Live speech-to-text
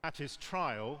At his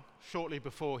trial, shortly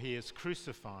before he is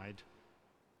crucified,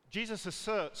 Jesus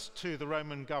asserts to the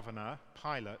Roman governor,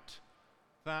 Pilate,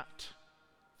 that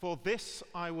 "For this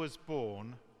I was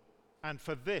born, and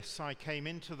for this I came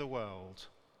into the world,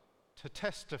 to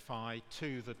testify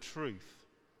to the truth.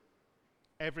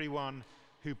 Everyone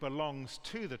who belongs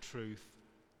to the truth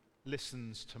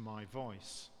listens to my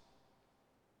voice."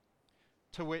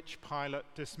 To which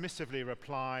Pilate dismissively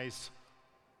replies,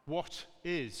 "What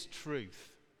is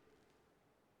truth?"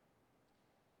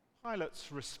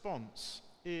 Pilate's response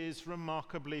is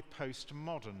remarkably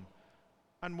postmodern,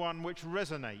 and one which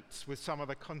resonates with some of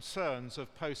the concerns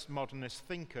of postmodernist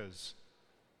thinkers.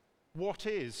 What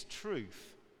is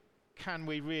truth? Can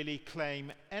we really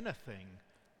claim anything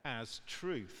as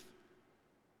truth?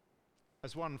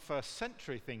 As one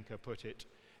first-century thinker put it,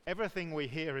 everything we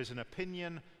hear is an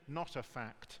opinion, not a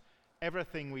fact.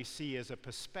 Everything we see is a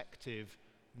perspective,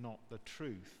 not the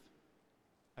truth.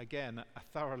 Again, a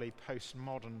thoroughly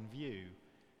postmodern view.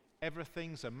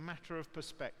 Everything's a matter of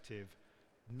perspective.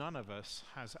 None of us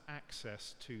has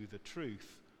access to the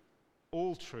truth.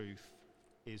 All truth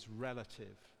is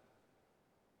relative.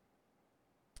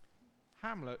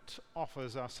 Hamlet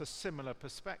offers us a similar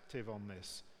perspective on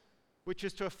this, which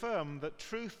is to affirm that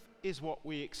truth is what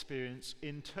we experience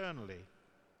internally.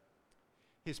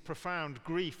 His profound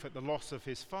grief at the loss of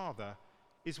his father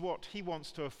is what he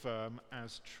wants to affirm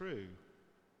as true.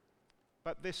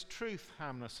 But this truth,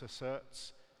 Hamlet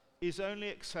asserts, is only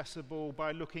accessible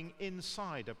by looking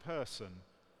inside a person.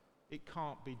 It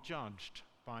can't be judged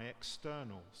by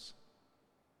externals.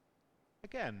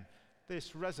 Again,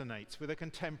 this resonates with a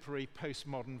contemporary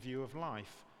postmodern view of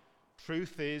life.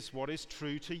 Truth is what is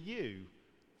true to you,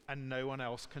 and no one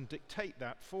else can dictate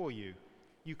that for you.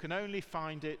 You can only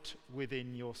find it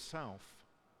within yourself.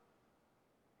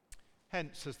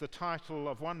 Hence, as the title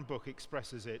of one book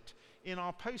expresses it, in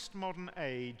our postmodern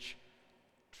age,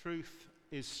 truth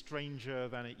is stranger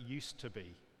than it used to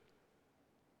be.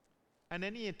 And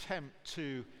any attempt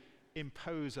to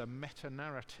impose a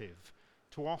meta-narrative,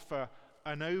 to offer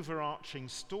an overarching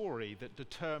story that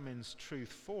determines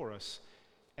truth for us,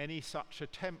 any such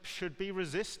attempt should be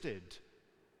resisted.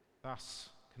 Thus,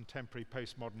 contemporary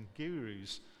postmodern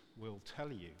gurus will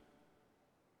tell you.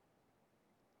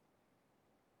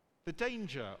 The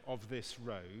danger of this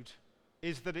road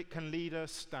is that it can lead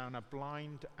us down a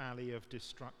blind alley of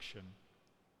destruction.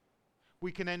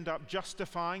 We can end up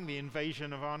justifying the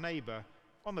invasion of our neighbour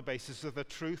on the basis of the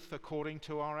truth according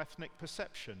to our ethnic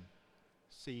perception,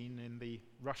 seen in the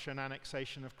Russian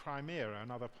annexation of Crimea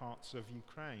and other parts of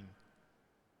Ukraine.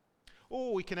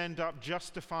 Or we can end up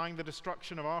justifying the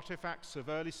destruction of artifacts of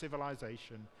early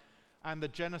civilization and the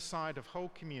genocide of whole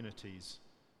communities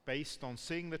based on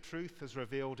seeing the truth as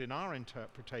revealed in our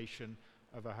interpretation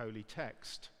of a holy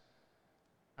text,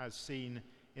 as seen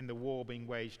in the war being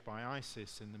waged by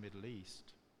ISIS in the Middle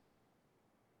East.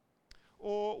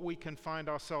 Or we can find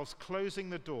ourselves closing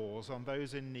the doors on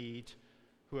those in need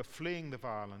who are fleeing the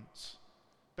violence,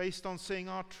 based on seeing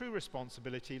our true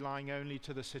responsibility lying only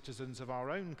to the citizens of our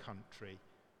own country,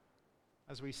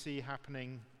 as we see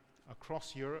happening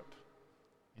across Europe,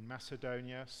 in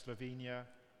Macedonia, Slovenia,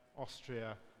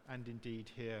 Austria, and indeed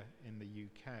here in the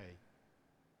UK.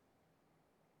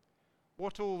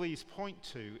 What all these point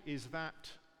to is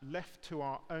that, left to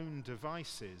our own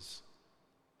devices,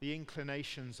 the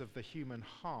inclinations of the human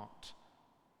heart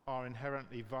are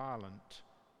inherently violent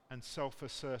and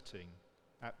self-asserting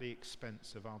at the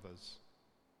expense of others.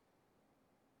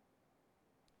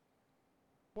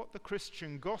 What the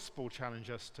Christian gospel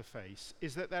challenges us to face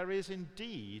is that there is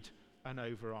indeed an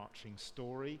overarching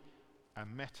story, a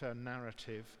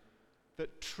meta-narrative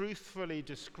that truthfully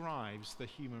describes the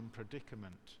human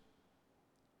predicament.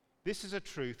 This is a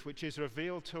truth which is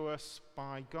revealed to us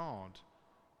by God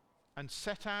and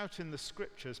set out in the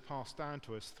scriptures passed down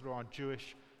to us through our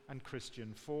Jewish and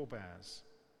Christian forebears.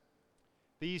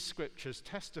 These scriptures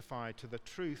testify to the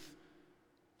truth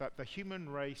that the human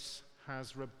race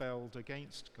has rebelled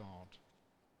against God.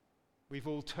 We've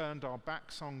all turned our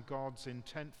backs on God's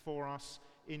intent for us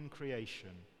in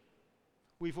creation.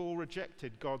 We've all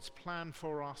rejected God's plan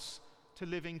for us to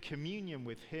live in communion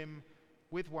with Him,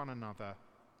 with one another,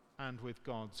 and with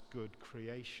God's good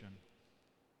creation.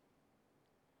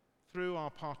 Through our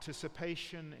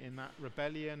participation in that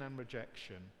rebellion and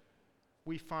rejection,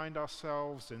 we find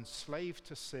ourselves enslaved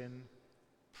to sin,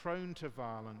 prone to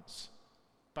violence,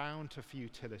 bound to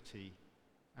futility,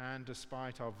 and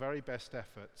despite our very best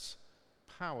efforts,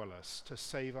 powerless to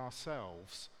save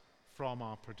ourselves from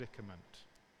our predicament.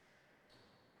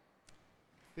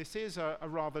 This is a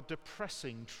rather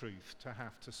depressing truth to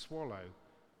have to swallow,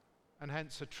 and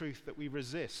hence a truth that we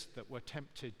resist, that we're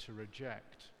tempted to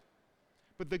reject.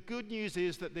 But the good news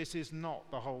is that this is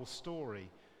not the whole story.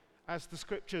 As the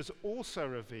scriptures also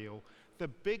reveal, the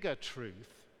bigger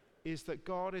truth is that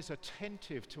God is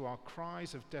attentive to our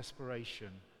cries of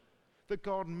desperation, that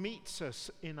God meets us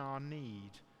in our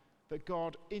need, that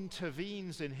God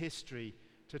intervenes in history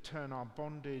to turn our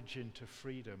bondage into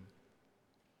freedom.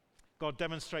 God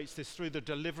demonstrates this through the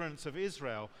deliverance of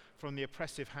Israel from the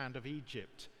oppressive hand of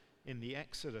Egypt in the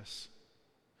Exodus.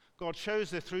 God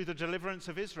shows it through the deliverance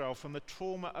of Israel from the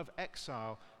trauma of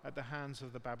exile at the hands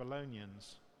of the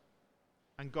Babylonians.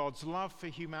 And God's love for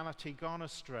humanity gone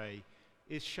astray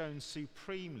is shown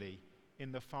supremely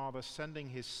in the Father sending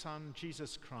his Son,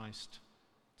 Jesus Christ,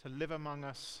 to live among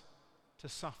us, to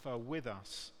suffer with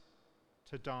us,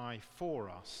 to die for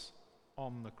us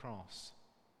on the cross.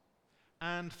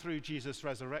 And through Jesus'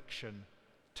 resurrection,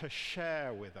 to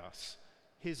share with us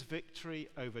his victory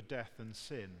over death and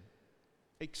sin,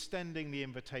 extending the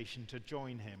invitation to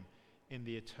join him in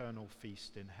the eternal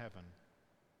feast in heaven.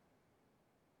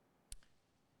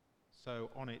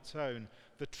 So, on its own,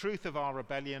 the truth of our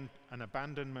rebellion and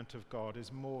abandonment of God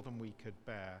is more than we could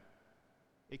bear.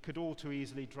 It could all too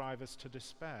easily drive us to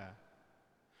despair,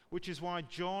 which is why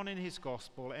John in his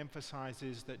gospel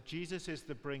emphasizes that Jesus is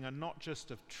the bringer not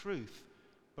just of truth,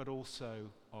 but also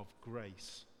of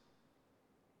grace.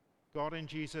 God in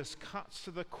Jesus cuts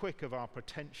to the quick of our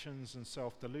pretensions and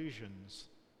self-delusions,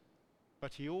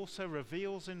 but he also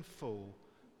reveals in full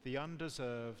the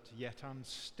undeserved yet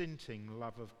unstinting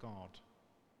love of God.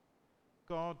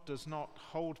 God does not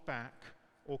hold back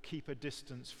or keep a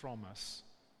distance from us,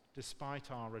 despite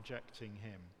our rejecting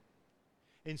him.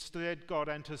 Instead, God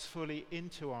enters fully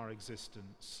into our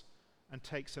existence and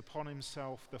takes upon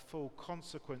himself the full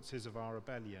consequences of our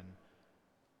rebellion,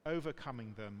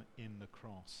 overcoming them in the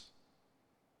cross.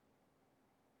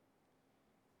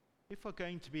 If we're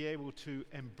going to be able to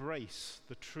embrace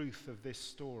the truth of this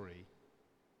story,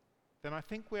 then I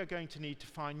think we're going to need to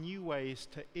find new ways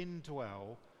to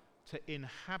indwell, to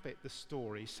inhabit the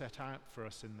story set out for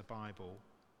us in the Bible,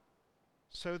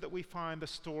 so that we find the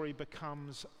story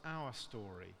becomes our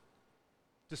story,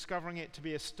 discovering it to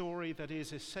be a story that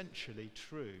is essentially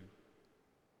true.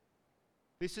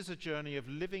 This is a journey of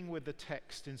living with the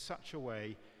text in such a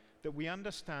way that we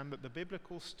understand that the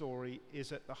biblical story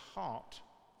is at the heart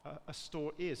a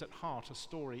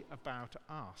story about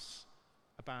us,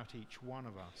 about each one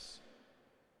of us.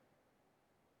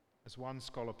 As one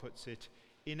scholar puts it,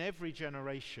 in every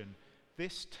generation,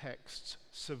 this text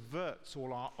subverts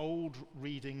all our old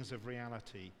readings of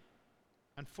reality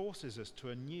and forces us to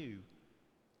a new,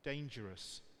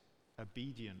 dangerous,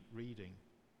 obedient reading.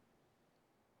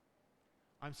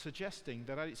 I'm suggesting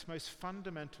that at its most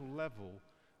fundamental level,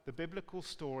 the biblical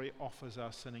story offers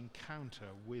us an encounter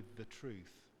with the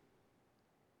truth.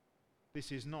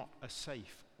 This is not a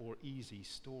safe or easy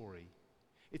story.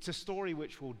 It's a story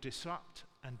which will disrupt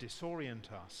and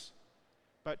disorient us,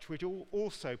 but which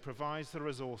also provides the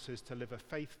resources to live a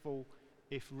faithful,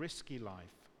 if risky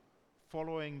life,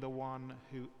 following the one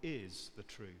who is the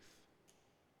truth.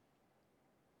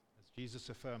 As Jesus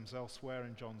affirms elsewhere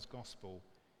in John's Gospel,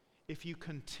 if you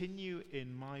continue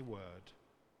in my word,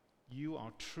 you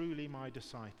are truly my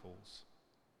disciples,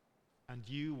 and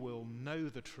you will know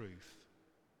the truth,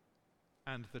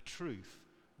 and the truth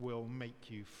will make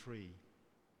you free.